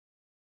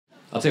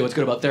I'll tell you what's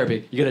good about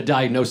therapy. You get a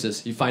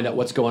diagnosis. You find out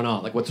what's going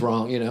on, like what's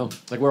wrong, you know?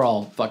 Like we're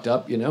all fucked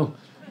up, you know?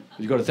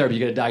 You go to therapy, you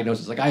get a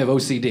diagnosis. Like I have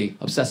OCD,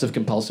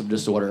 Obsessive-Compulsive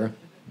Disorder,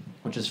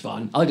 which is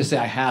fun. I like to say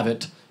I have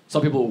it.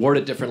 Some people word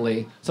it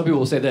differently. Some people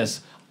will say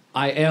this,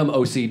 I am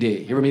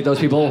OCD. You ever meet those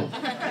people?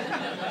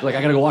 Like,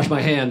 I gotta go wash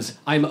my hands.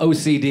 I'm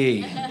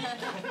OCD.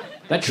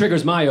 That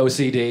triggers my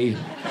OCD.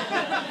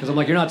 Because I'm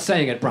like, you're not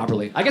saying it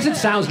properly. I guess it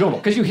sounds normal,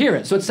 because you hear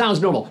it, so it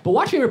sounds normal. But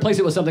watch me replace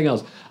it with something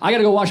else. I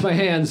gotta go wash my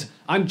hands.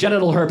 I'm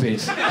genital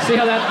herpes. See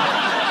how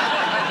that...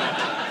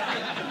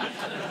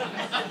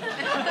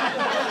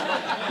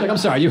 Like, I'm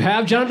sorry, you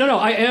have genital... No,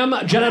 I am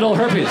genital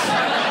herpes.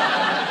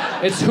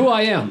 It's who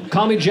I am.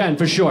 Call me Jen,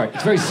 for short.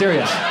 It's very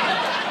serious.